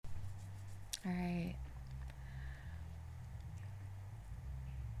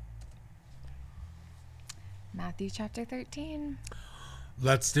Matthew chapter 13.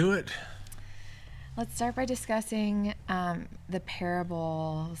 Let's do it. Let's start by discussing the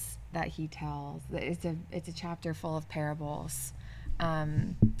parables that he tells. It's a chapter full of parables.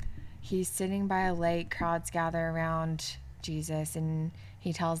 He's sitting by a lake, crowds gather around Jesus, and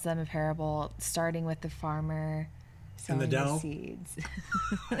he tells them a parable, starting with the farmer sowing the seeds.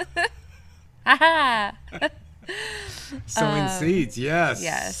 Sowing seeds, yes.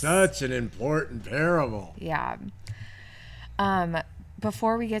 Yes. Such an important parable. Yeah.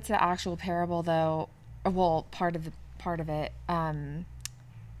 Before we get to the actual parable, though, well, part of it,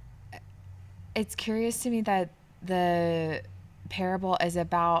 it's curious to me that the parable is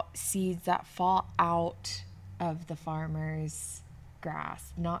about seeds that fall out of the farmer's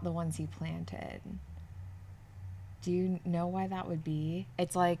grasp, not the ones he planted. Do you know why that would be?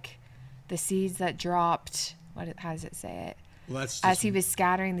 It's like the seeds that dropped. How does it say it? Well, that's just as he was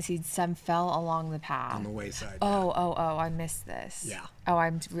scattering the seeds, some fell along the path. on the wayside. Oh, I missed this. Yeah. Oh,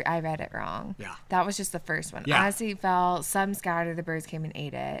 I read it wrong. Yeah. That was just the first one. Yeah. As he fell, some scattered, the birds came and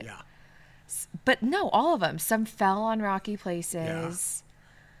ate it. Yeah. But no, all of them. Some fell on rocky places.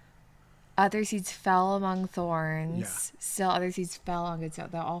 Other seeds fell among thorns. Yeah. Still other seeds fell on good soil.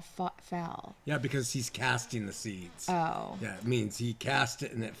 They all fell. Yeah, because he's casting the seeds. Oh. Yeah, it means he cast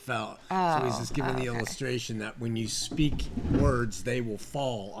it and it fell. Oh, So he's just giving the okay. illustration that when you speak words, they will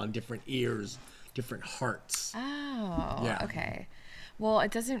fall on different ears, different hearts. Oh. Yeah. Okay. Well,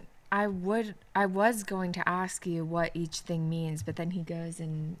 it doesn't. I was going to ask you what each thing means, but then he goes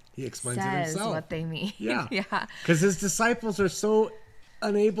and He explains it says himself. what they mean. Yeah. Yeah. Because his disciples are so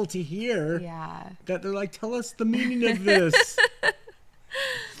unable to hear Yeah. that they're like, tell us the meaning of this.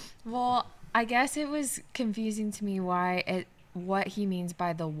 Well, I guess it was confusing to me what he means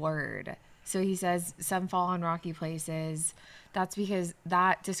by the word. So he says some fall on rocky places. That's because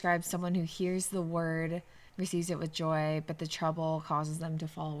that describes someone who hears the word, receives it with joy, but the trouble causes them to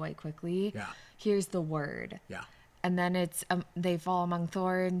fall away quickly. Yeah. Here's the word. Yeah. And then it's they fall among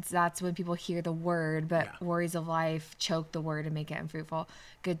thorns. That's when people hear the word, but Yeah. worries of life choke the word and make it unfruitful.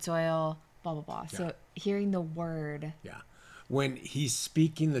 Good soil, blah, blah, blah. Yeah. So hearing the word. Yeah. When he's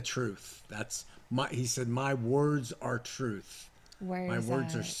speaking the truth, he said, my words are truth. Where My is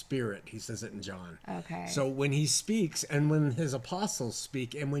words are that? spirit. He says it in John. Okay. So when he speaks and when his apostles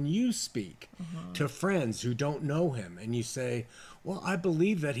speak and when you speak to friends who don't know him and you say, well, I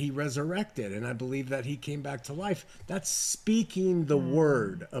believe that he resurrected and I believe that he came back to life. That's speaking the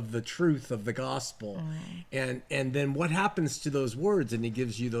word of the truth of the gospel. And then what happens to those words? And he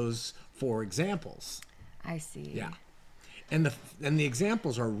gives you those 4 examples. I see. Yeah. And the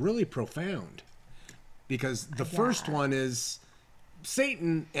examples are really profound because the first one is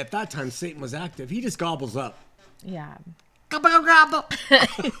Satan. At that time, Satan was active. He just gobbles up. Yeah. Gobble, gobble.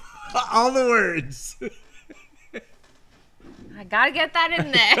 All the words. I gotta get that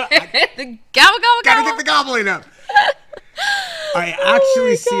in there. The gobble, gobble, Gotta gobble. get the gobbling up. I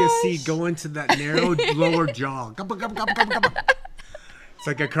actually see a seed go into that narrow lower jaw. Gobble, gobble, gobble, gobble, gobble. It's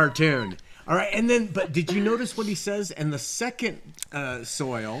like a cartoon. All right, and then, but did you notice what he says? And the second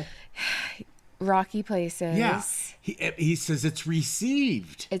soil, Rocky places. yeah, he says it's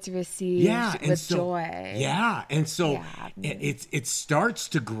received. It's received with joy. Yeah, and so Yeah. it starts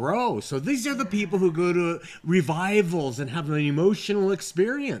to grow. So these are the people who go to revivals and have an emotional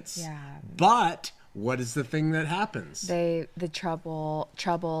experience. Yeah. But what is the thing that happens? The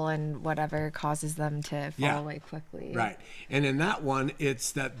trouble and whatever causes them to fall away quickly. Right. And in that one,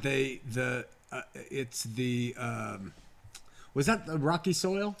 it's that was that the rocky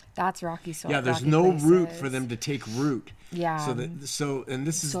soil? That's rocky soil. Yeah, there's rocky no root places. for them to take root. Yeah. And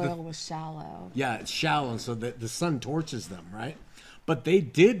this is Soil was shallow. yeah, it's shallow, so that the sun torches them, right? But they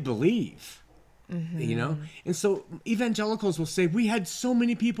did believe, you know? And so evangelicals will say, we had so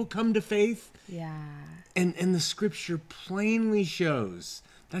many people come to faith. Yeah. And the scripture plainly shows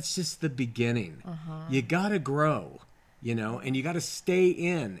that's just the beginning. You got to grow, you know, and you got to stay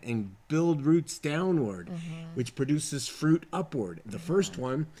in and build roots downward, which produces fruit upward. The first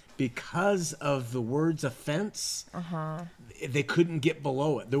one, because of the word's offense, they couldn't get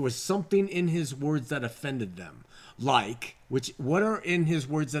below it. There was something in his words that offended them. What are in his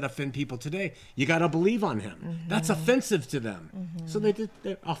words that offend people today? You got to believe on him. That's offensive to them. So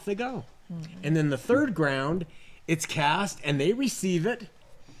off they go. And then the third ground, it's cast and they receive it.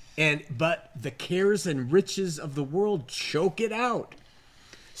 But the cares and riches of the world choke it out.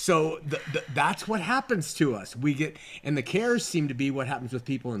 So that's what happens to us. And the cares seem to be what happens with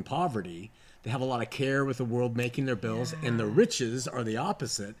people in poverty. They have a lot of care with the world making their bills, and the riches are the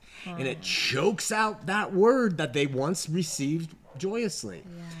opposite. And it chokes out that word that they once received joyously.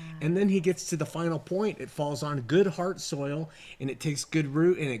 And then he gets to the final point. It falls on good heart soil, and it takes good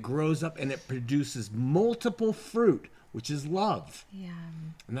root, and it grows up, and it produces multiple fruit, which is love. Yeah.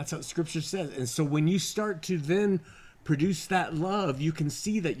 And that's what Scripture says. And so when you start to then produce that love, you can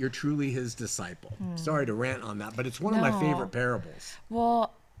see that you're truly his disciple. Sorry to rant on that, but it's one of my favorite parables.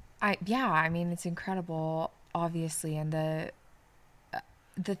 Well, I mean, it's incredible, obviously, and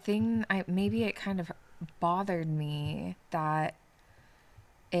the thing, maybe it kind of bothered me that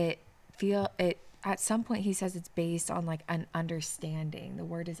it at some point he says it's based on like an understanding. The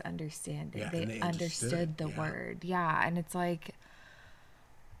word is understanding. Yeah, They understood the yeah. word. Yeah. And it's like,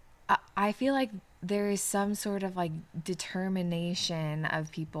 I feel like there is some sort of like determination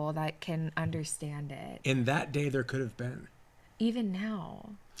of people that can understand it. In that day, there could have been. Even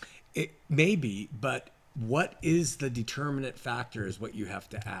now. It maybe, but what is the determinant factor is what you have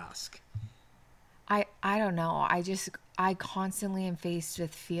to ask. I don't know. I constantly am faced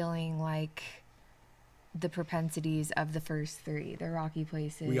with feeling like the propensities of the first three, the rocky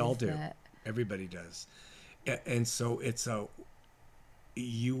places. We all do. Everybody does. And so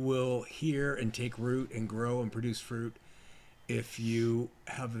you will hear and take root and grow and produce fruit if you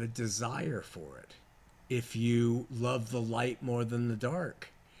have the desire for it. If you love the light more than the dark.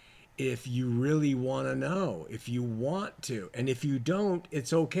 If you really want to know, if you want to. And if you don't,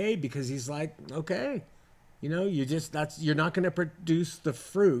 it's okay, because he's like, okay, you're not going to produce the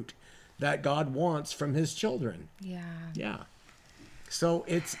fruit that God wants from his children. Yeah. Yeah. So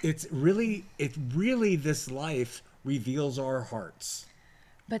it's really this life reveals our hearts.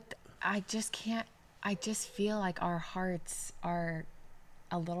 But I just feel like our hearts are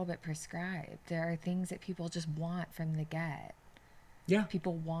a little bit prescribed. There are things that people just want from the get. Yeah.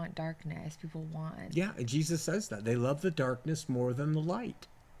 People want darkness. People want. Yeah, and Jesus says that. They love the darkness more than the light.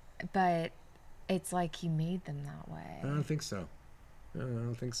 But it's like he made them that way. I don't think so. No, I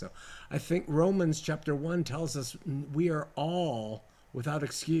don't think so. I think Romans chapter 1 tells us we are all without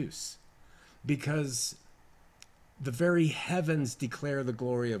excuse, because the very heavens declare the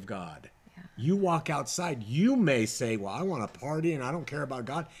glory of God. Yeah. You walk outside, you may say, well, I want to party and I don't care about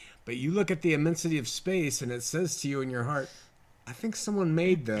God. But you look at the immensity of space and it says to you in your heart, I think someone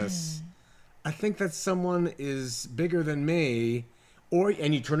made this. I think that someone is bigger than me,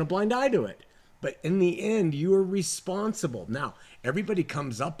 and you turn a blind eye to it. But in the end, you are responsible. Now, everybody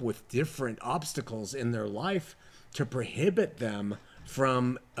comes up with different obstacles in their life to prohibit them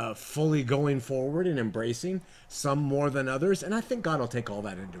from fully going forward and embracing, some more than others. And I think God will take all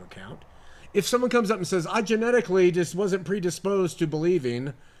that into account. If someone comes up and says, I genetically just wasn't predisposed to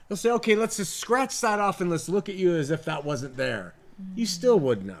believing, they'll say, okay, let's just scratch that off and let's look at you as if that wasn't there. You still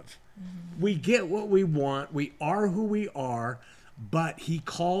wouldn't have. We get what we want. We are who we are, but he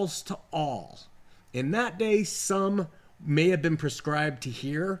calls to all. In that day, some may have been prescribed to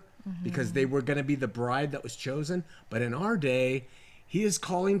hear because they were going to be the bride that was chosen. But in our day, he is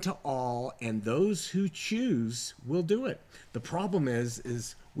calling to all, and those who choose will do it. The problem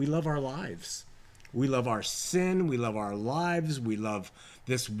is we love our lives. We love our sin. We love our lives. We love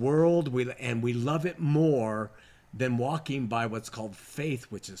this world. And we love it more than walking by what's called faith,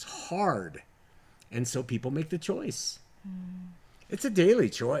 which is hard. And so people make the choice. It's a daily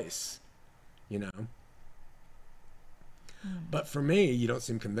choice, But for me, you don't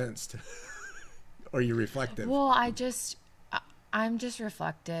seem convinced. Or you're reflective. Well, I'm just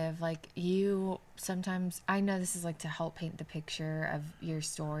reflective. Like, you sometimes, I know this is like to help paint the picture of your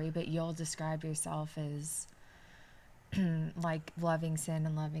story, but you'll describe yourself as like loving sin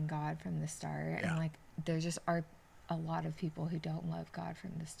and loving God from the start. Yeah. And like, there just are a lot of people who don't love God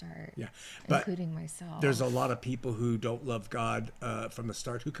from the start. Yeah, but including myself. There's a lot of people who don't love God from the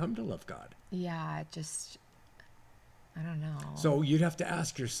start who come to love God. Yeah, I don't know. So you'd have to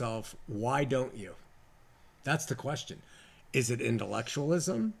ask yourself, why don't you? That's the question. Is it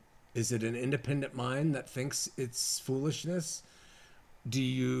intellectualism? Is it an independent mind that thinks it's foolishness? Do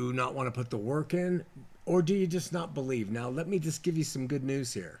you not want to put the work in? Or do you just not believe? Now, let me just give you some good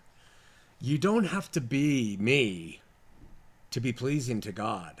news here. You don't have to be me to be pleasing to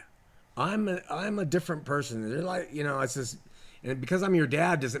God. I'm a different person. They're like, it's just, and because I'm your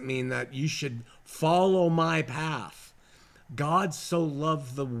dad doesn't mean that you should follow my path. God so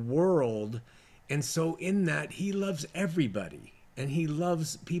loved the world, and so in that he loves everybody, and he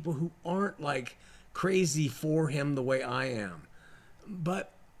loves people who aren't like crazy for him the way I am.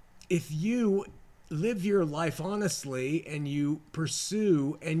 But if you live your life honestly and you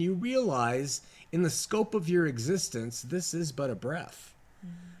pursue and you realize in the scope of your existence, this is but a breath.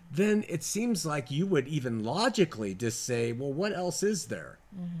 then it seems like you would even logically just say, well, what else is there?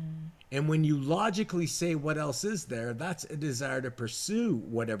 And when you logically say what else is there, that's a desire to pursue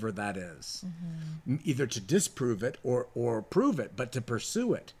whatever that is. Either to disprove it or prove it, but to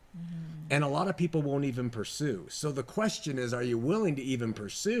pursue it. And a lot of people won't even pursue. So the question is, are you willing to even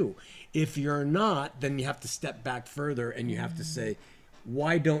pursue? If you're not, then you have to step back further and you have to say,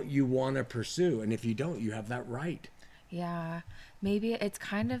 why don't you want to pursue? And if you don't, you have that right. Yeah, maybe it's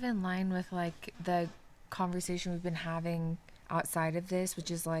kind of in line with like the conversation we've been having outside of this,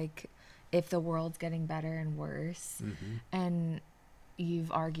 which is like if the world's getting better and worse. And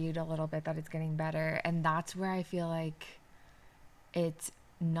you've argued a little bit that it's getting better. And that's where I feel like it's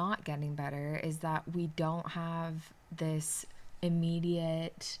not getting better, is that we don't have this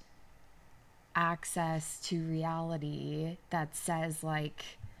immediate access to reality that says like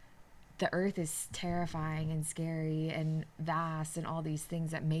the earth is terrifying and scary and vast and all these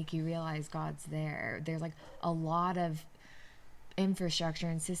things that make you realize God's there. There's like a lot of infrastructure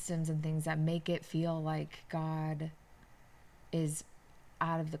and systems and things that make it feel like God is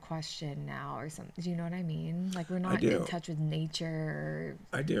out of the question now or something. Do you know what I mean? Like we're not in touch with nature.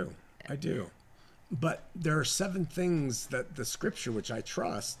 I do. But there are 7 things that the scripture, which I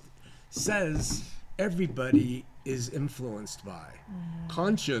trust, says everybody is influenced by.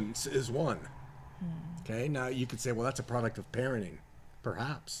 Conscience is one. Okay, now you could say, well, that's a product of parenting.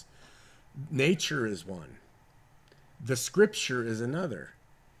 Perhaps. Nature is one. The scripture is another.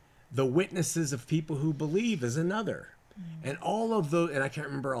 The witnesses of people who believe is another. And all of those, and I can't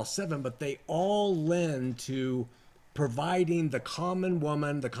remember all 7, but they all lend to providing the common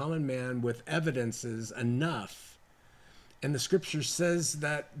woman, the common man with evidences enough. And the scripture says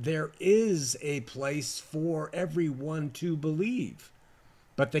that there is a place for everyone to believe,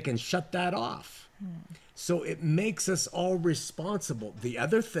 but they can shut that off. So it makes us all responsible. The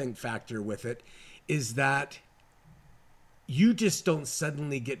other factor with it is that you just don't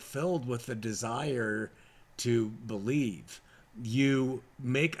suddenly get filled with the desire to believe. You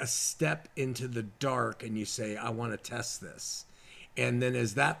make a step into the dark and you say, I want to test this. And then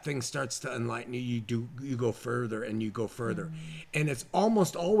as that thing starts to enlighten you, you go further and you go further. And it's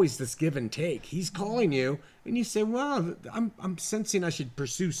almost always this give and take. He's calling you and you say, well, I'm sensing I should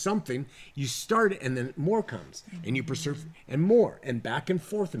pursue something. You start it and then more comes and you pursue and more and back and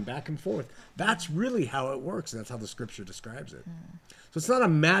forth and back and forth. That's really how it works. And that's how the scripture describes it. So it's not a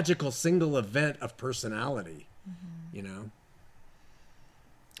magical single event of personality, you know?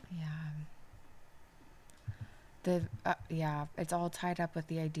 It's all tied up with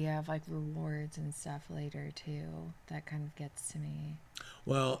the idea of like rewards and stuff later too. That kind of gets to me.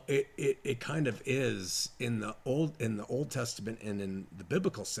 Well, it kind of is in the Old Testament and in the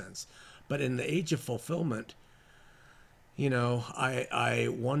biblical sense, but in the age of fulfillment, you know, I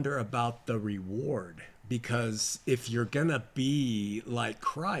wonder about the reward, because if you're gonna be like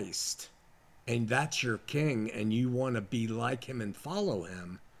Christ and that's your king and you want to be like him and follow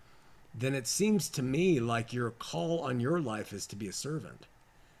him, then it seems to me like your call on your life is to be a servant.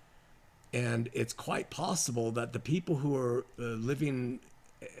 And it's quite possible that the people who are living,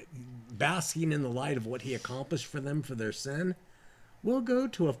 basking in the light of what he accomplished for them for their sin, will go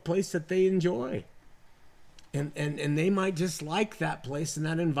to a place that they enjoy. And they might just like that place and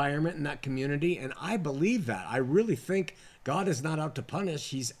that environment and that community. And I believe that. I really think God is not out to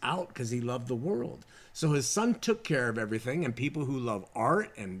punish. He's out because he loved the world. So his son took care of everything, and people who love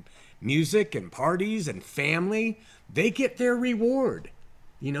art and music and parties and family, they get their reward.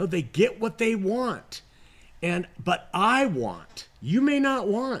 You know, they get what they want. But I want, you may not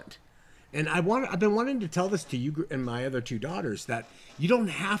want. And I've been wanting to tell this to you and my other 2 daughters, that you don't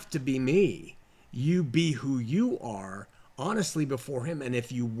have to be me. You be who you are honestly before him. And if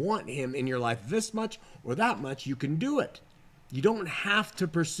you want him in your life this much or that much, you can do it. You don't have to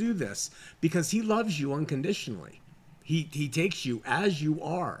pursue this, because he loves you unconditionally. He takes you as you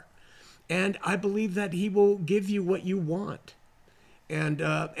are. And I believe that he will give you what you want. And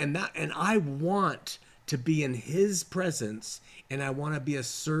I want to be in his presence, and I want to be a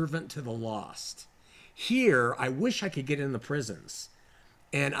servant to the lost. Here, I wish I could get in the prisons,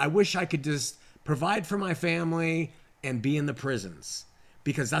 and I wish I could just provide for my family and be in the prisons,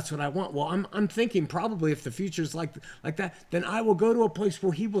 because that's what I want. Well, I'm thinking probably if the future's like that, then I will go to a place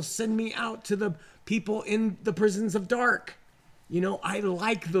where he will send me out to the people in the prisons of dark. You know, I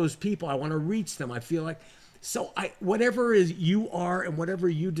like those people. I want to reach them. I feel like, so whatever is you are and whatever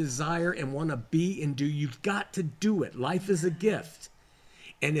you desire and want to be and do, you've got to do it. Life is a gift.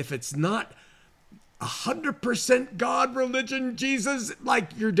 And if it's not 100% God, religion, Jesus,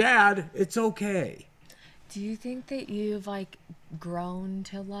 like your dad, it's okay. Do you think that you've like grown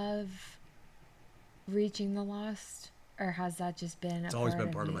to love reaching the lost, or has that just been It's always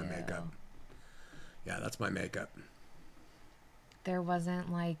been part of my makeup. Yeah, that's my makeup. There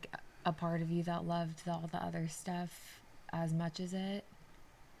wasn't like a part of you that loved all the other stuff as much as it?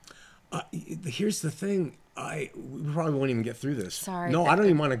 Here's the thing. We probably won't even get through this. Sorry. No, I don't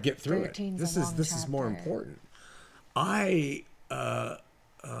even want to get through it. 13's This a is long this is more chapter. important.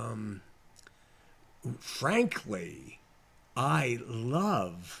 Frankly, I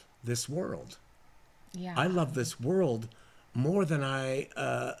love this world. Yeah. I love this world more than I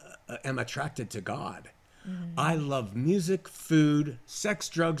am attracted to God. I love music, food, sex,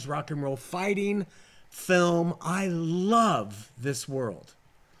 drugs, rock and roll, fighting, film. I love this world.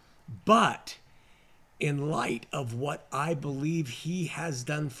 But in light of what I believe he has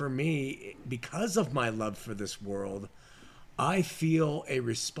done for me, because of my love for this world, I feel a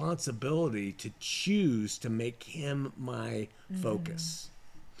responsibility to choose to make him my focus.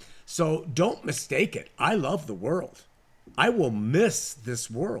 So don't mistake it. I love the world. I will miss this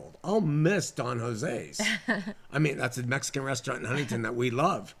world. I'll miss Don Jose's. I mean, that's a Mexican restaurant in Huntington that we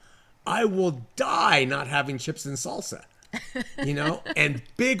love. I will die not having chips and salsa, and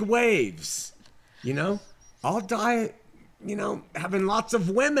big waves, I'll die, having lots of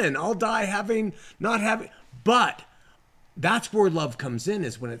women. I'll die not having, but that's where love comes in,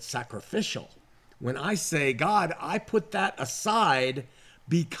 is when it's sacrificial. When I say, God, I put that aside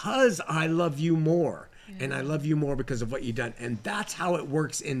because I love you more. And I love you more because of what you've done. And that's how it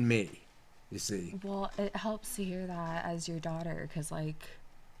works in me, you see. Well, it helps to hear that as your daughter, because, like,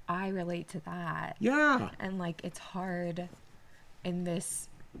 I relate to that. Yeah. And, like, it's hard in this,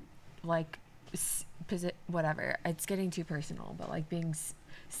 like, whatever. It's getting too personal, but, like, being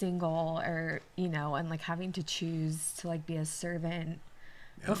single or, and, like, having to choose to, like, be a servant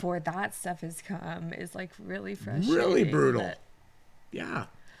before that stuff has come is, like, really frustrating. Really brutal. Yeah.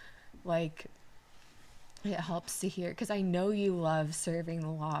 Like, it helps to hear, because I know you love serving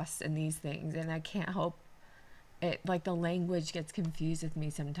the lost and these things, and I can't help it. Like, the language gets confused with me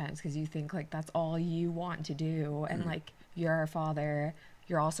sometimes, because you think like that's all you want to do, and like you're our father,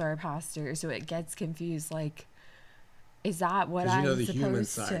 you're also our pastor, so it gets confused. Like, is that what I'm the supposed human to?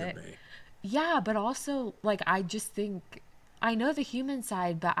 side of me. Yeah, but also like I just think I know the human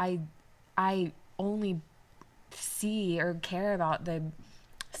side, but I only see or care about the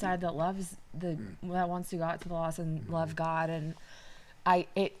side that loves that wants to go out to the lost and love God, and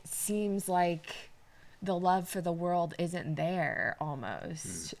it seems like the love for the world isn't there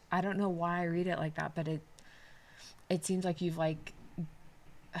almost. I don't know why I read it like that, but it seems like you've like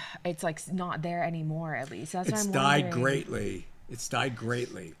it's like not there anymore, at least. That's It's what I'm died wondering. greatly. It's died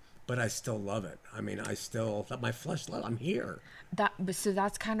greatly, but I still love it. I mean, my flesh love. I'm here. So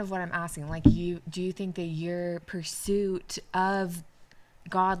that's kind of what I'm asking. Like, do you think that your pursuit of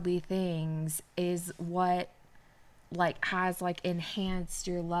godly things is what like has like enhanced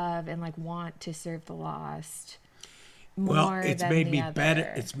your love and like want to serve the lost more Well, it's than made the me other?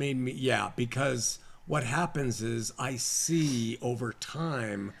 better. It's made me, because what happens is I see over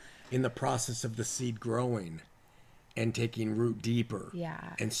time in the process of the seed growing and taking root deeper,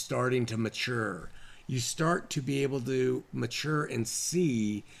 Yeah. and starting to mature, you start to be able to mature and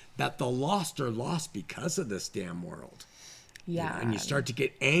see that the lost are lost because of this damn world. Yeah. And you start to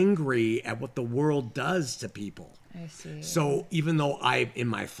get angry at what the world does to people. I see. So even though I, in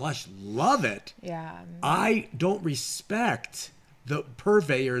my flesh, love it, Yeah. I don't respect the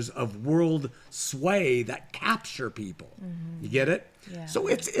purveyors of world sway that capture people. You get it? Yeah. So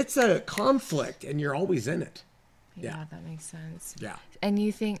it's a conflict, and you're always in it. Yeah, that makes sense. Yeah. And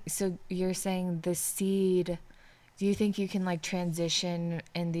you think, so you're saying the seed, do you think you can like transition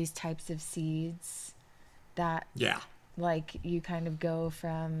in these types of seeds that Yeah. like you kind of go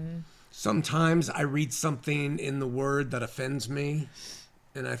from, Sometimes I read something in the word that offends me,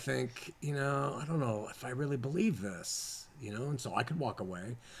 and I think, I don't know if I really believe this, and so I could walk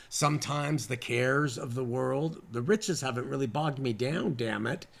away. Sometimes the cares of the world, the riches haven't really bogged me down, damn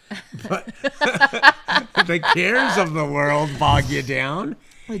it. But the cares of the world bog you down.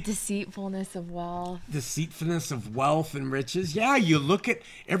 the deceitfulness of wealth? Deceitfulness of wealth and riches. Yeah, you look at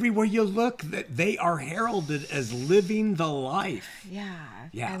everywhere you look, that they are heralded as living the life. Yeah.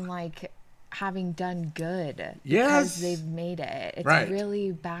 Yeah. And like having done good Yes. because they've made it. It's Right.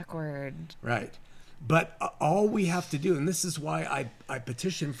 really backward. Right. But all we have to do, and this is why I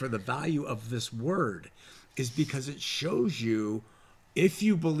petition for the value of this word, is because it shows you, if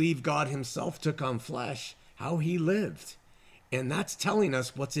you believe God himself took on flesh, how he lived. And that's telling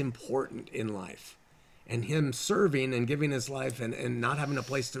us what's important in life. and him serving and giving his life and not having a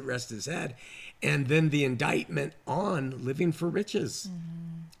place to rest his head. And then the indictment on living for riches.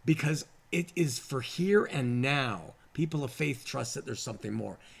 Because it is for here and now. People of faith trust that there's something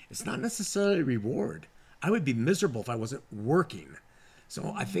more. It's not necessarily reward. I would be miserable if I wasn't working.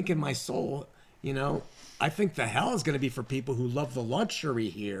 So I think in my soul, you know, I think the hell is going to be for people who love the luxury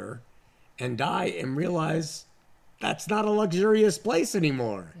here and die and realize that's not a luxurious place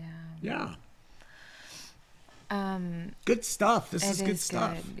anymore. Yeah. Good stuff. This is good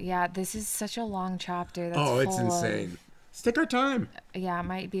stuff. Yeah, this is such a long chapter. That's it's insane. Let's take our time. Yeah, it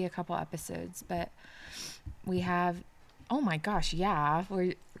might be a couple episodes, but we have, oh my gosh, yeah,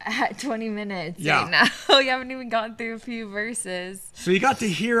 we're at 20 minutes right now. We haven't even gotten through a few verses. So you got to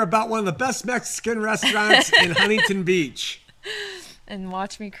hear about one of the best Mexican restaurants in Huntington Beach. And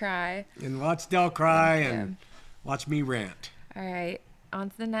watch me cry. And watch Del cry and watch me rant. All right, on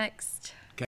to the next.